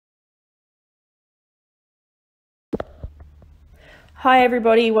Hi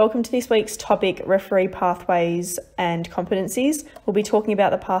everybody, welcome to this week's topic, referee pathways and competencies. We'll be talking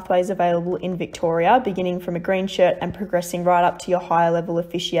about the pathways available in Victoria, beginning from a green shirt and progressing right up to your higher level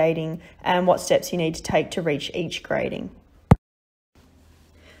officiating and what steps you need to take to reach each grading.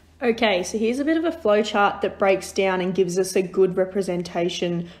 Okay, so here's a bit of a flowchart that breaks down and gives us a good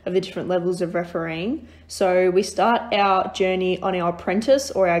representation of the different levels of refereeing. So we start our journey on our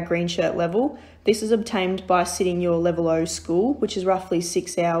apprentice or our green shirt level. This is obtained by sitting your level O school, which is roughly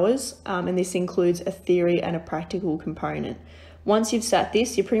 6 hours, and this includes a theory and a practical component. Once you've sat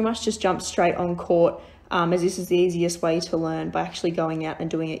this, you pretty much just jump straight on court, as this is the easiest way to learn by actually going out and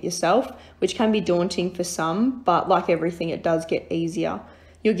doing it yourself, which can be daunting for some, but like everything, it does get easier.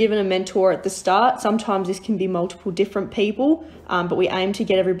 You're given a mentor at the start. Sometimes this can be multiple different people, but we aim to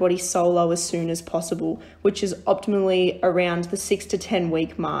get everybody solo as soon as possible, which is optimally around the 6 to 10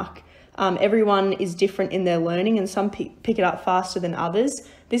 week mark. Everyone is different in their learning and some pick it up faster than others.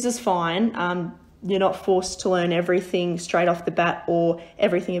 This is fine. You're not forced to learn everything straight off the bat or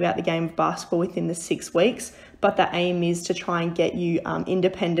everything about the game of basketball within the 6 weeks, but the aim is to try and get you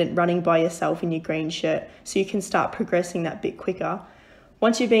independent, running by yourself in your green shirt so you can start progressing that bit quicker.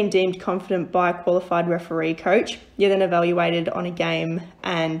 Once you've been deemed confident by a qualified referee coach, you're then evaluated on a game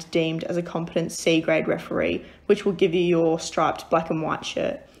and deemed as a competent C grade referee, which will give you your striped black and white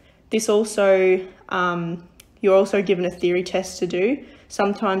shirt. This also, you're also given a theory test to do.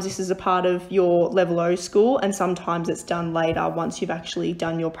 Sometimes this is a part of your level O school and sometimes it's done later once you've actually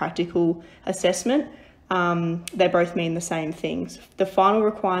done your practical assessment. They both mean the same things. The final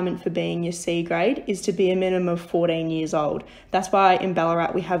requirement for being your C grade is to be a minimum of 14 years old. That's why in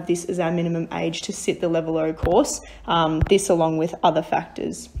Ballarat we have this as our minimum age to sit the level O course, this along with other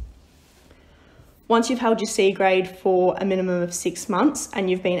factors. Once you've held your C grade for a minimum of 6 months and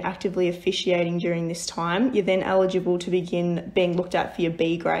you've been actively officiating during this time, you're then eligible to begin being looked at for your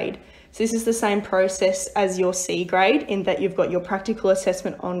B grade. So this is the same process as your C grade in that you've got your practical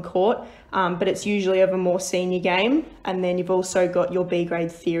assessment on court, but it's usually of a more senior game, and then you've also got your B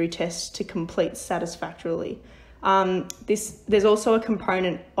grade theory test to complete satisfactorily. There's also a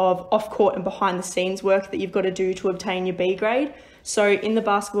component of off-court and behind-the-scenes work that you've got to do to obtain your B grade. So in the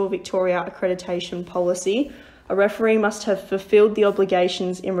Basketball Victoria accreditation policy, a referee must have fulfilled the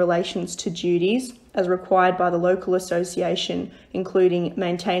obligations in relation to duties as required by the local association, including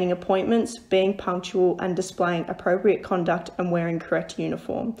maintaining appointments, being punctual and displaying appropriate conduct and wearing correct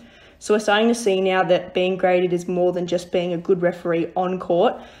uniform. So we're starting to see now that being graded is more than just being a good referee on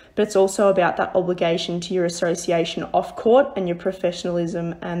court, but it's also about that obligation to your association off court and your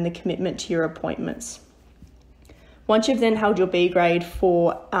professionalism and the commitment to your appointments. Once you've then held your B grade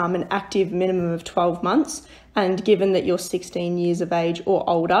for an active minimum of 12 months, and given that you're 16 years of age or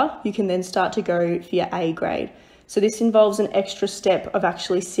older, you can then start to go for your A grade. So this involves an extra step of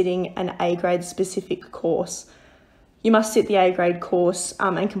actually sitting an A grade specific course. You must sit the A grade course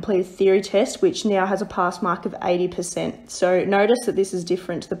and complete a theory test, which now has a pass mark of 80%. So notice that this is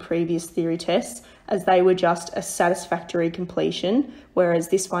different to the previous theory tests, as they were just a satisfactory completion, whereas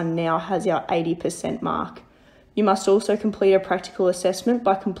this one now has our 80% mark. You must also complete a practical assessment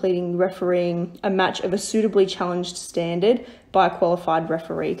by refereeing a match of a suitably challenged standard by a qualified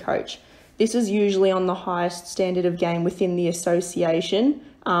referee coach. This is usually on the highest standard of game within the association,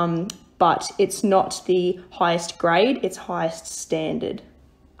 but it's not the highest grade, it's highest standard.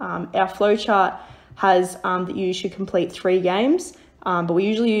 Our flowchart has that you should complete 3 games, but we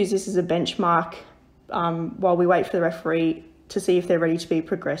usually use this as a benchmark while we wait for the referee to see if they're ready to be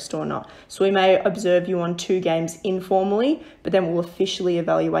progressed or not. So we may observe you on 2 games informally, but then we'll officially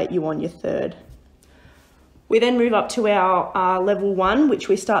evaluate you on your 3rd. We then move up to our level 1, which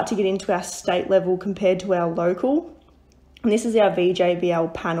we start to get into our state level compared to our local. And this is our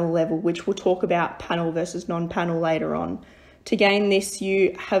VJBL panel level, which we'll talk about panel versus non-panel later on. To gain this,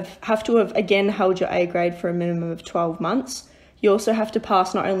 you have to have again held your A grade for a minimum of 12 months. You also have to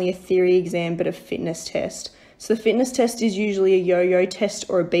pass not only a theory exam, but a fitness test. So the fitness test is usually a yo-yo test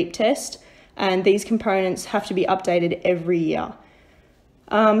or a beep test, and these components have to be updated every year.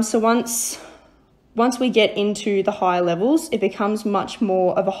 So once we get into the higher levels, it becomes much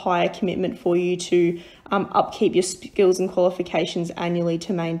more of a higher commitment for you to upkeep your skills and qualifications annually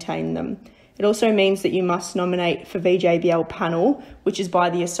to maintain them. It also means that you must nominate for VJBL panel, which is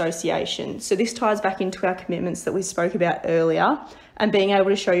by the association. So this ties back into our commitments that we spoke about earlier, and being able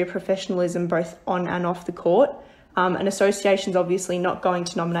to show your professionalism both on and off the court. An association's obviously not going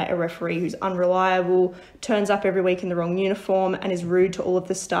to nominate a referee who's unreliable, turns up every week in the wrong uniform, and is rude to all of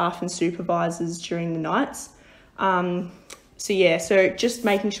the staff and supervisors during the nights. So just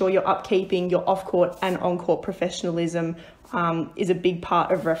making sure you're upkeeping your off-court and on-court professionalism is a big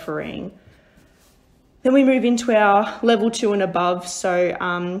part of refereeing. Then we move into our level 2 and above,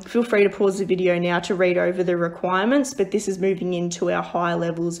 so feel free to pause the video now to read over the requirements, but this is moving into our higher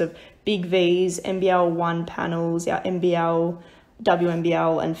levels of Big Vs, NBL 1 panels, our NBL,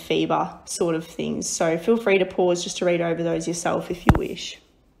 WNBL and FIBA sort of things. So feel free to pause just to read over those yourself if you wish.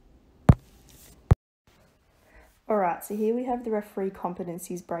 Alright, so here we have the referee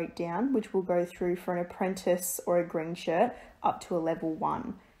competencies breakdown, which we'll go through for an apprentice or a green shirt up to a level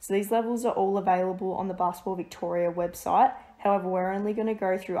 1. So these levels are all available on the Basketball Victoria website. However, we're only going to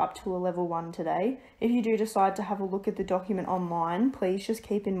go through up to a level 1 today. If you do decide to have a look at the document online, please just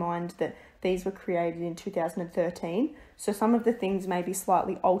keep in mind that these were created in 2013. So some of the things may be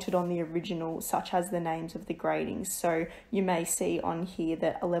slightly altered on the original, such as the names of the gradings. So you may see on here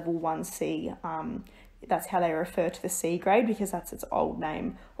that a level 1C, that's how they refer to the C grade because that's its old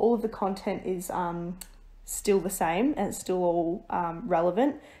name. All of the content is still the same and it's still all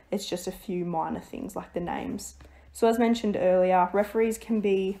relevant. It's just a few minor things like the names. So as mentioned earlier, referees can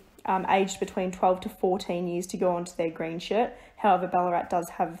be aged between 12 to 14 years to go onto their green shirt. However, Ballarat does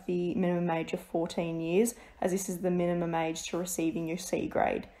have the minimum age of 14 years as this is the minimum age to receiving your C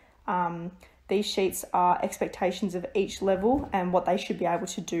grade. These sheets are expectations of each level and what they should be able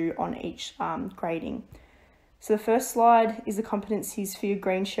to do on each grading. So the first slide is the competencies for your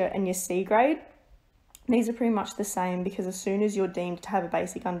green shirt and your C grade. These are pretty much the same because as soon as you're deemed to have a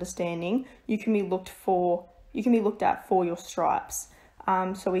basic understanding, you can be looked at for your stripes.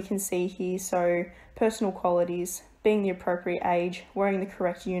 So we can see here, so personal qualities, being the appropriate age, wearing the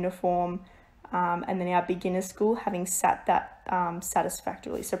correct uniform, and then our beginner school having sat that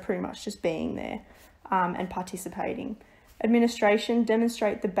satisfactorily. So pretty much just being there and participating. Administration,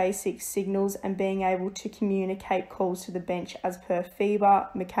 demonstrate the basic signals and being able to communicate calls to the bench as per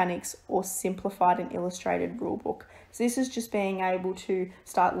FIBA, mechanics, or simplified and illustrated rulebook. So this is just being able to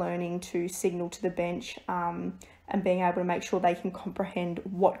start learning to signal to the bench and being able to make sure they can comprehend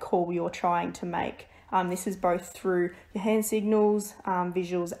what call you're trying to make. This is both through your hand signals,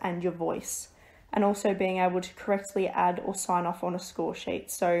 visuals, and your voice. And also being able to correctly add or sign off on a score sheet.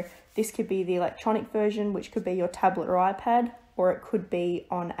 So this could be the electronic version, which could be your tablet or iPad, or it could be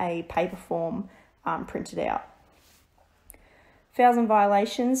on a paper form printed out. Fouls and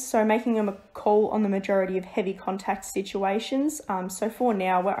violations, so making a call on the majority of heavy contact situations. So for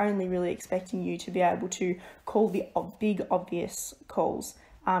now, we're only really expecting you to be able to call the big obvious calls.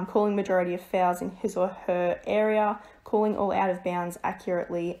 Calling majority of fouls in his or her area, calling all out of bounds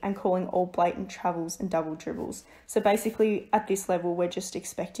accurately, and calling all blatant travels and double dribbles. So basically at this level, we're just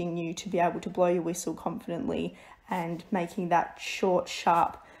expecting you to be able to blow your whistle confidently and making that short,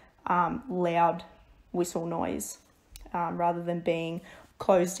 sharp, loud whistle noise rather than being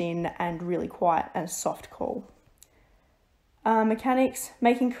closed in and really quiet and a soft call. Mechanics,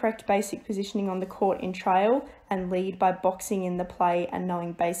 making correct basic positioning on the court in trail and lead by boxing in the play and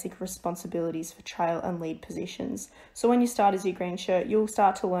knowing basic responsibilities for trail and lead positions. So when you start as your green shirt, you'll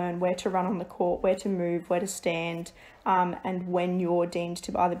start to learn where to run on the court, where to move, where to stand, and when you're deemed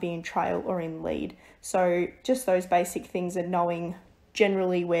to either be in trail or in lead. So just those basic things and knowing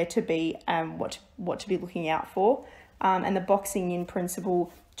generally where to be and what to be looking out for. And the boxing in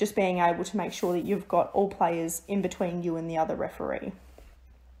principle, just being able to make sure that you've got all players in between you and the other referee.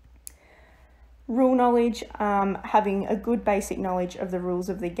 Rule knowledge, having a good basic knowledge of the rules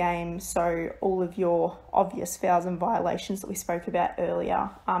of the game, so all of your obvious fouls and violations that we spoke about earlier,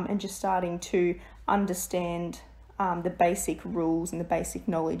 and just starting to understand the basic rules and the basic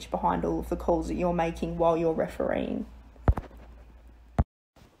knowledge behind all of the calls that you're making while you're refereeing.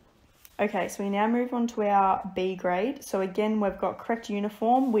 Okay, so we now move on to our B grade. So again, we've got correct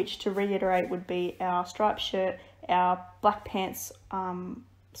uniform, which to reiterate would be our striped shirt, our black pants,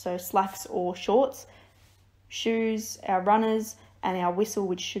 so slacks or shorts, shoes, our runners, and our whistle,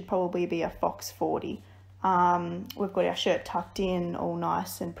 which should probably be a Fox 40. We've got our shirt tucked in, all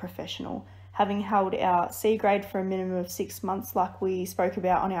nice and professional. Having held our C grade for a minimum of 6 months, like we spoke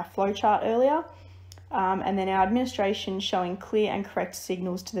about on our flowchart earlier. And then our administration showing clear and correct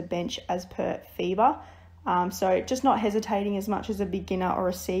signals to the bench as per FIBA. So just not hesitating as much as a beginner or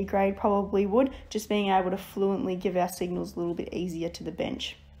a C grade probably would, just being able to fluently give our signals a little bit easier to the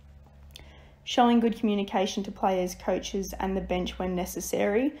bench. Showing good communication to players, coaches and the bench when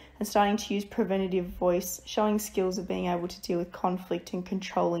necessary, and starting to use preventative voice, showing skills of being able to deal with conflict and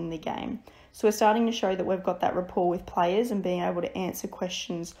controlling the game. So we're starting to show that we've got that rapport with players and being able to answer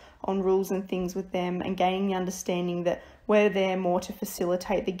questions on rules and things with them and gaining the understanding that we're there more to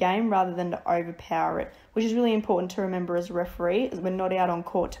facilitate the game rather than to overpower it, which is really important to remember as a referee, as we're not out on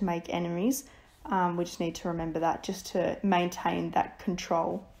court to make enemies. We just need to remember that just to maintain that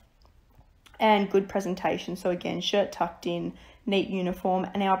control. And good presentation. So again, shirt tucked in, neat uniform,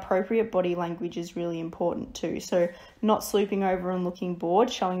 and our appropriate body language is really important too. So not slooping over and looking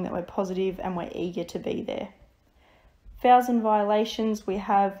bored, showing that we're positive and we're eager to be there. Fouls and violations, we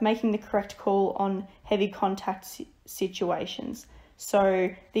have making the correct call on heavy contact situations.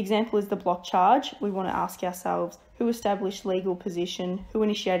 So the example is the block charge. We want to ask ourselves who established legal position, who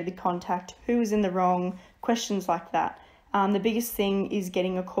initiated the contact, who was in the wrong, questions like that. The biggest thing is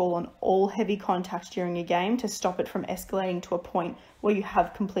getting a call on all heavy contact during a game to stop it from escalating to a point where you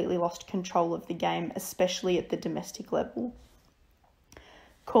have completely lost control of the game, especially at the domestic level.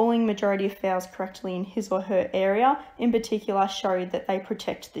 Calling majority of fouls correctly in his or her area, in particular, show that they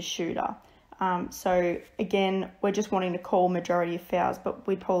protect the shooter. So again, we're just wanting to call majority of fouls, but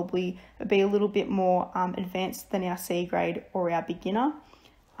we'd probably be a little bit more advanced than our C grade or our beginner.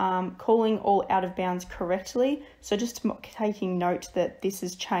 Calling all out of bounds correctly. So just taking note that this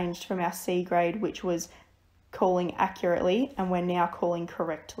has changed from our C grade, which was calling accurately, and we're now calling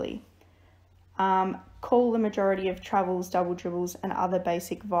correctly. Call the majority of travels, double dribbles, and other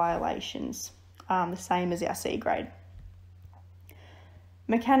basic violations, the same as our C grade.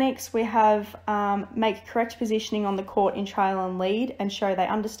 Mechanics, we have make correct positioning on the court in trail and lead and show they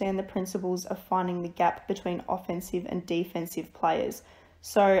understand the principles of finding the gap between offensive and defensive players.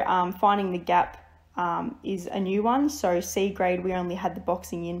 So finding the gap is a new one. So C grade, we only had the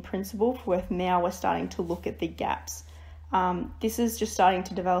boxing in principle, where now we're starting to look at the gaps. This is just starting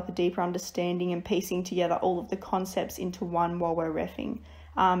to develop a deeper understanding and piecing together all of the concepts into one while we're reffing.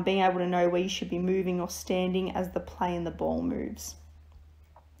 Being able to know where you should be moving or standing as the play and the ball moves.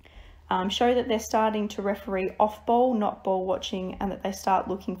 Show that they're starting to referee off ball, not ball watching, and that they start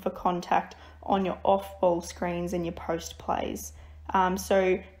looking for contact on your off ball screens and your post plays.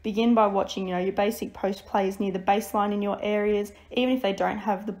 So begin by watching, your basic post plays near the baseline in your areas. Even if they don't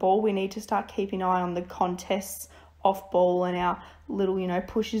have the ball, we need to start keeping an eye on the contests off ball and our little,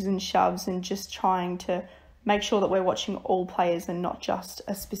 pushes and shoves, and just trying to make sure that we're watching all players and not just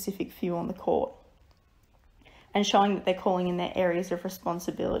a specific few on the court. And showing that they're calling in their areas of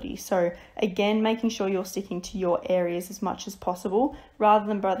responsibility. So again, making sure you're sticking to your areas as much as possible, rather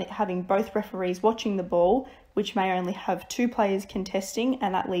than having both referees watching the ball, which may only have 2 players contesting,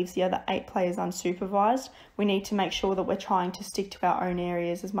 and that leaves the other 8 players unsupervised. We need to make sure that we're trying to stick to our own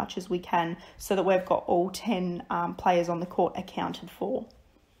areas as much as we can, so that we've got all 10 players on the court accounted for.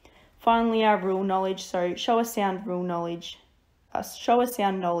 Finally, our rule knowledge. So show a sound knowledge of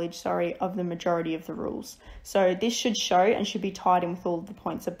the majority of the rules. So this should show and should be tied in with all of the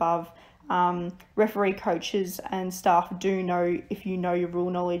points above. Referee, coaches and staff do know if you know your rule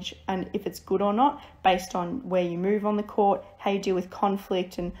knowledge and if it's good or not, based on where you move on the court, how you deal with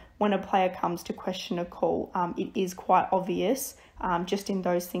conflict, and when a player comes to question a call, it is quite obvious, just in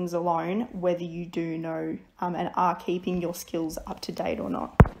those things alone, whether you do know and are keeping your skills up to date or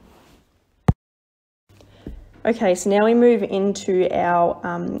not. Okay, so now we move into our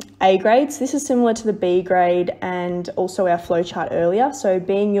A grades. This is similar to the B grade and also our flowchart earlier. So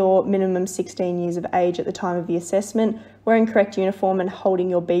being your minimum 16 years of age at the time of the assessment, wearing correct uniform and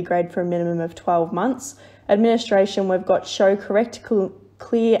holding your B grade for a minimum of 12 months. Administration, we've got show correct,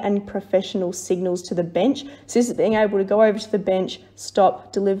 clear and professional signals to the bench. So this is being able to go over to the bench,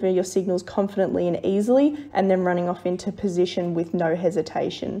 stop, deliver your signals confidently and easily, and then running off into position with no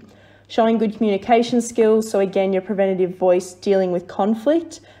hesitation. Showing good communication skills, so again, your preventative voice, dealing with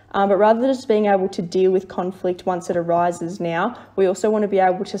conflict, but rather than just being able to deal with conflict once it arises now, we also want to be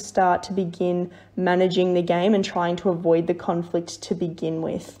able to start to begin managing the game and trying to avoid the conflict to begin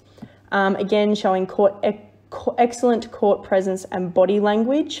with. Again, showing excellent court presence and body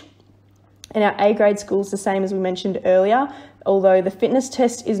language. In our A grade schools, the same as we mentioned earlier, although the fitness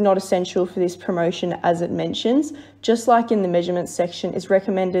test is not essential for this promotion as it mentions. Just like in the measurements section, it's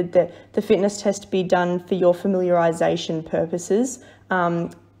recommended that the fitness test be done for your familiarisation purposes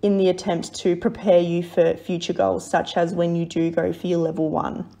in the attempt to prepare you for future goals, such as when you do go for your level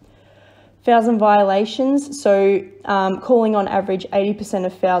 1. Fouls and violations, so calling on average 80%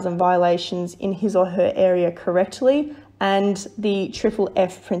 of fouls and violations in his or her area correctly, and the triple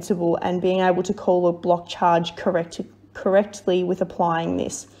F principle, and being able to call a block charge correctly with applying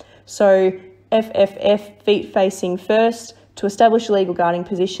this. So FFF, feet facing first. To establish a legal guarding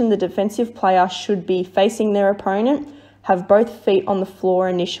position, the defensive player should be facing their opponent, have both feet on the floor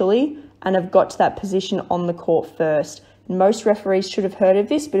initially, and have got to that position on the court first. Most referees should have heard of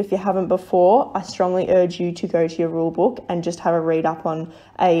this, but if you haven't before, I strongly urge you to go to your rule book and just have a read up on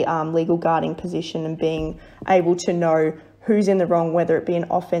a legal guarding position and being able to know who's in the wrong, whether it be an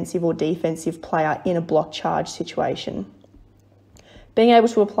offensive or defensive player in a block charge situation. Being able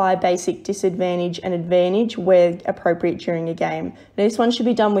to apply basic disadvantage and advantage where appropriate during a game. Now, this one should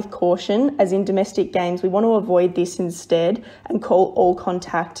be done with caution, as in domestic games we want to avoid this instead and call all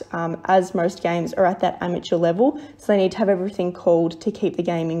contact, as most games are at that amateur level, so they need to have everything called to keep the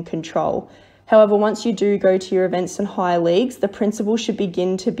game in control. However, once you do go to your events and higher leagues, the principle should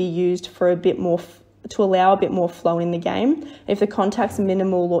begin to be used for a bit more to allow a bit more flow in the game. If the contact's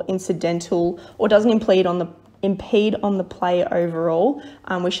minimal or incidental or doesn't impede on the play overall,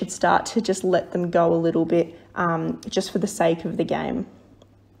 we should start to just let them go a little bit, just for the sake of the game.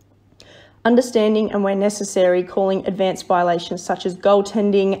 Understanding and where necessary, calling advanced violations such as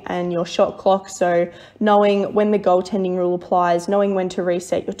goaltending and your shot clock. So knowing when the goaltending rule applies, knowing when to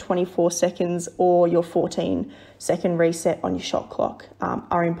reset your 24 seconds or your 14-second reset on your shot clock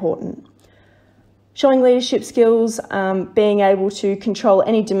are important. Showing leadership skills, being able to control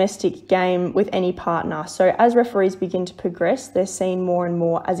any domestic game with any partner. So as referees begin to progress, they're seen more and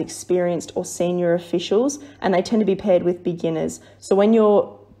more as experienced or senior officials, and they tend to be paired with beginners. So when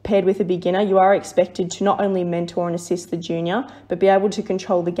you're paired with a beginner, you are expected to not only mentor and assist the junior, but be able to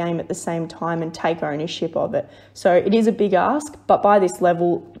control the game at the same time and take ownership of it. So it is a big ask, but by this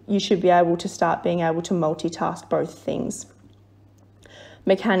level, you should be able to start being able to multitask both things.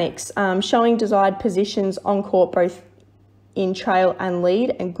 Mechanics, showing desired positions on court both in trail and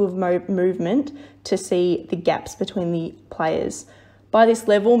lead and good movement to see the gaps between the players. By this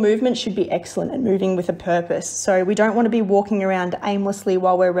level, movement should be excellent and moving with a purpose. So we don't want to be walking around aimlessly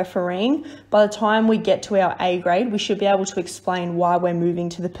while we're refereeing. By the time we get to our A grade, we should be able to explain why we're moving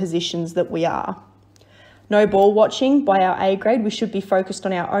to the positions that we are. No ball watching. By our A grade, we should be focused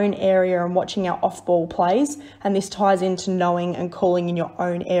on our own area and watching our off-ball plays, and this ties into knowing and calling in your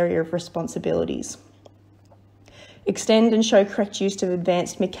own area of responsibilities. Extend and show correct use of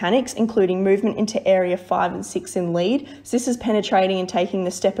advanced mechanics, including movement into area 5 and 6 in lead. So this is penetrating and taking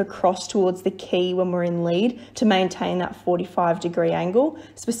the step across towards the key when we're in lead to maintain that 45-degree angle,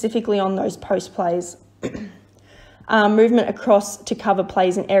 specifically on those post plays. Movement across to cover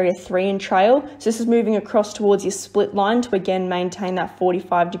plays in area 3 in trail. So this is moving across towards your split line to again maintain that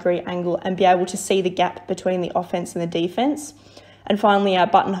 45-degree angle and be able to see the gap between the offense and the defense. And finally, our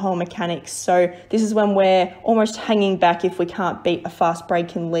buttonhole mechanics. So this is when we're almost hanging back if we can't beat a fast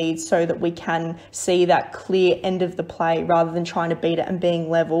break in lead, so that we can see that clear end of the play rather than trying to beat it and being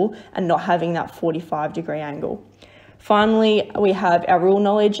level and not having that 45-degree angle. Finally, we have our rule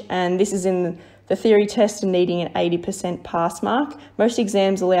knowledge, and this is in the theory test and needing an 80% pass mark. Most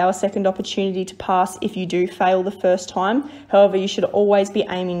exams allow a second opportunity to pass if you do fail the first time. However, you should always be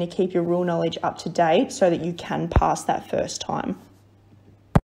aiming to keep your rule knowledge up to date so that you can pass that first time.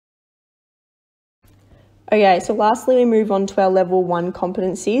 Okay, so lastly we move on to our level 1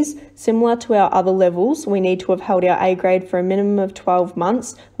 competencies. Similar to our other levels, we need to have held our A grade for a minimum of 12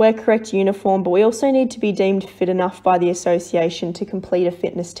 months, wear correct uniform, but we also need to be deemed fit enough by the association to complete a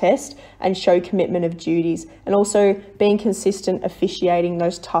fitness test and show commitment of duties, and also being consistent officiating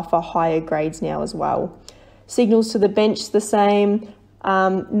those tougher, higher grades now as well. Signals to the bench the same,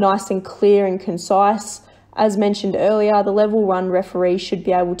 nice and clear and concise. As mentioned earlier, the level 1 referee should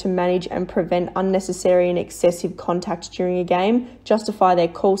be able to manage and prevent unnecessary and excessive contact during a game, justify their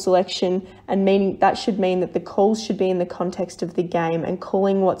call selection, and that should mean that the calls should be in the context of the game and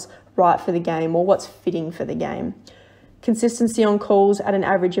calling what's right for the game or what's fitting for the game. Consistency on calls at an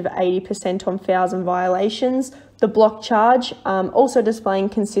average of 80% on fouls and violations. The block charge, also displaying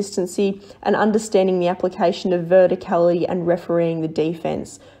consistency and understanding the application of verticality and refereeing the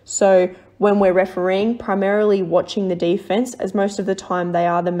defence. So when we're refereeing, primarily watching the defence, as most of the time they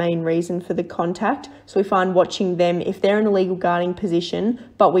are the main reason for the contact. So we find watching them, if they're in a legal guarding position,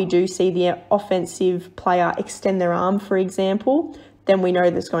 but we do see the offensive player extend their arm, for example, then we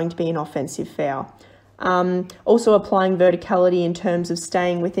know there's going to be an offensive foul. Also applying verticality in terms of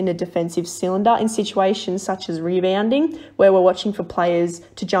staying within a defensive cylinder in situations such as rebounding, where we're watching for players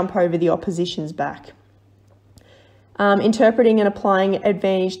to jump over the opposition's back. Interpreting and applying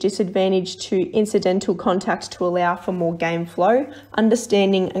advantage, disadvantage to incidental contact to allow for more game flow,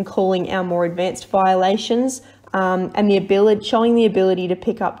 understanding and calling our more advanced violations, and showing the ability to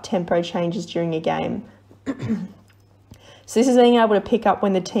pick up tempo changes during a game. So this is being able to pick up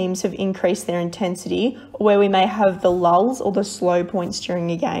when the teams have increased their intensity or where we may have the lulls or the slow points during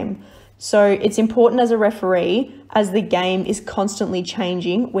a game. So it's important as a referee, as the game is constantly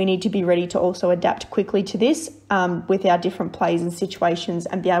changing, we need to be ready to also adapt quickly to this with our different plays and situations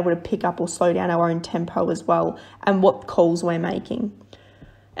and be able to pick up or slow down our own tempo as well and what calls we're making.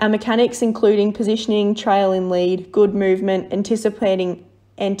 Our mechanics including positioning, trail in lead, good movement, anticipating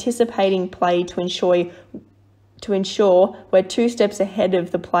play to ensure we're 2 steps ahead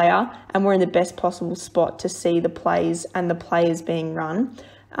of the player and we're in the best possible spot to see the plays and the players being run.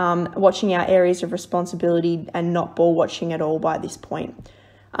 Watching our areas of responsibility and not ball watching at all by this point.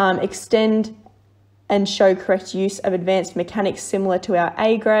 Extend and show correct use of advanced mechanics similar to our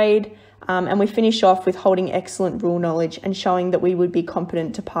A grade. And we finish off with holding excellent rule knowledge and showing that we would be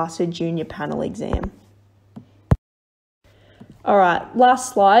competent to pass a junior panel exam. All right,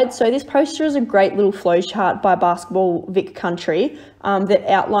 last slide. So this poster is a great little flowchart by Basketball Vic Country that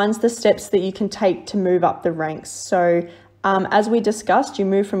outlines the steps that you can take to move up the ranks. So as we discussed, you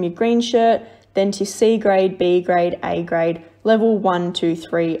move from your green shirt, then to C grade, B grade, A grade, level 1, 2,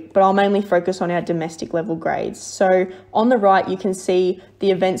 3, but I'll mainly focus on our domestic level grades. So on the right, you can see the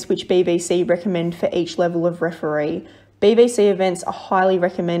events which BBC recommend for each level of referee. BBC events are highly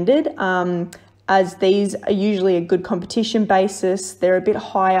recommended as these are usually a good competition basis. They're a bit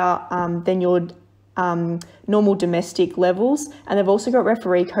higher than your normal domestic levels, and they've also got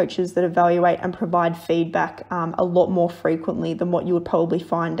referee coaches that evaluate and provide feedback a lot more frequently than what you would probably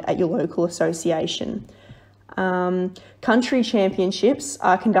find at your local association. Country championships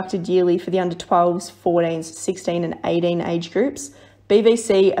are conducted yearly for the under 12s, 14s, 16 and 18 age groups.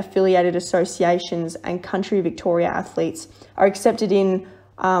 BBC affiliated associations and Country Victoria athletes are accepted in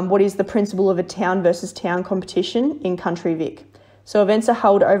what is the principle of a town versus town competition in Country Vic. So events are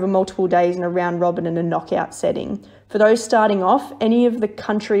held over multiple days in a round robin and a knockout setting. For those starting off, any of the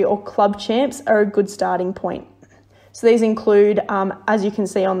country or club champs are a good starting point. So these include, as you can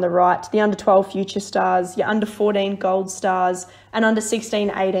see on the right, the under 12 future stars, your under 14 gold stars, and under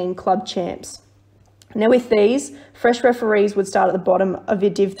 16, 18 club champs. Now with these, fresh referees would start at the bottom of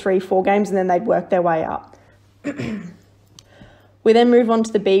your Div 3, 4 games and then they'd work their way up. We then move on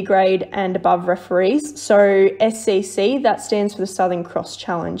to the B grade and above referees. So SCC, that stands for the Southern Cross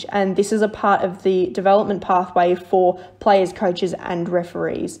Challenge, and this is a part of the development pathway for players, coaches and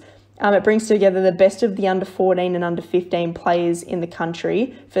referees. It brings together the best of the under 14 and under 15 players in the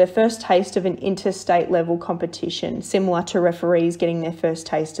country for their first taste of an interstate level competition, similar to referees getting their first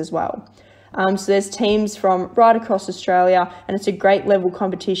taste as well. So there's teams from right across Australia, and it's a great level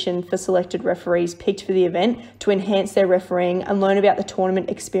competition for selected referees picked for the event to enhance their refereeing and learn about the tournament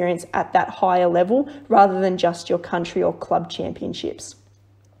experience at that higher level rather than just your country or club championships.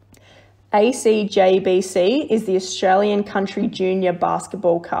 ACJBC is the Australian Country Junior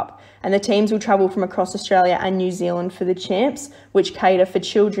Basketball Cup, and the teams will travel from across Australia and New Zealand for the champs, which cater for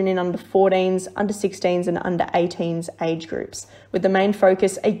children in under 14s, under 16s and under 18s age groups, with the main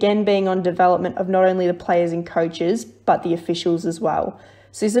focus again being on development of not only the players and coaches, but the officials as well.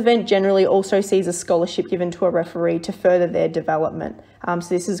 So this event generally also sees a scholarship given to a referee to further their development. So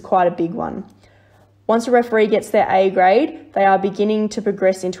this is quite a big one. Once a referee gets their A grade, they are beginning to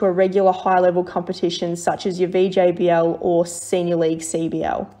progress into a regular high-level competition such as your VJBL or Senior League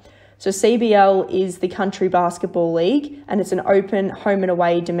CBL. So CBL is the Country Basketball League, and it's an open home and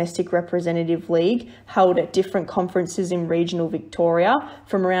away domestic representative league held at different conferences in regional Victoria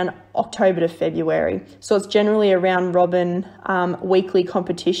from around October to February. So it's generally a round robin weekly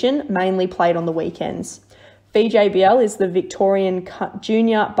competition, mainly played on the weekends. VJBL is the Victorian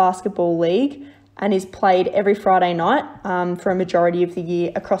Junior Basketball League and is played every Friday night for a majority of the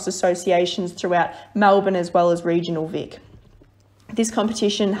year across associations throughout Melbourne as well as regional Vic. This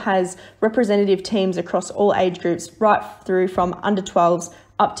competition has representative teams across all age groups, right through from under 12s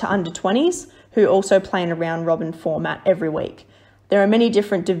up to under 20s, who also play in a round robin format every week. There are many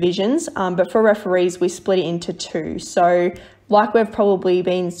different divisions, but for referees, we split it into 2. So like we've probably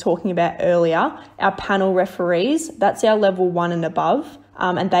been talking about earlier, our panel referees, that's our level 1 and above,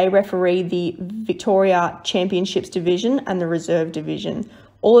 and they referee the Victoria Championships division and the Reserve division.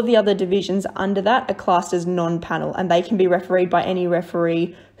 All of the other divisions under that are classed as non-panel, and they can be refereed by any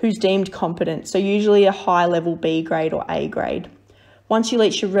referee who's deemed competent, so usually a high level B grade or A grade. Once you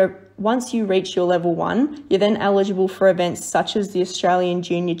reach your level 1, you're then eligible for events such as the Australian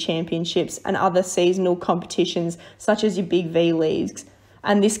Junior Championships and other seasonal competitions such as your Big V leagues,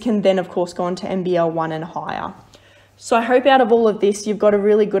 and this can then of course go on to NBL 1 and higher. So I hope out of all of this, you've got a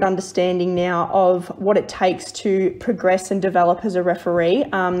really good understanding now of what it takes to progress and develop as a referee.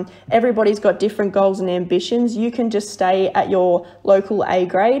 Everybody's got different goals and ambitions. You can just stay at your local A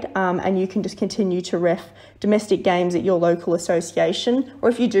grade and you can just continue to ref domestic games at your local association. Or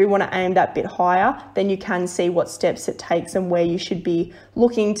if you do want to aim that bit higher, then you can see what steps it takes and where you should be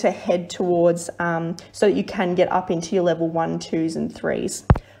looking to head towards so that you can get up into your level 1, 2s and 3s.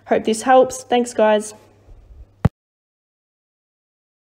 Hope this helps. Thanks, guys.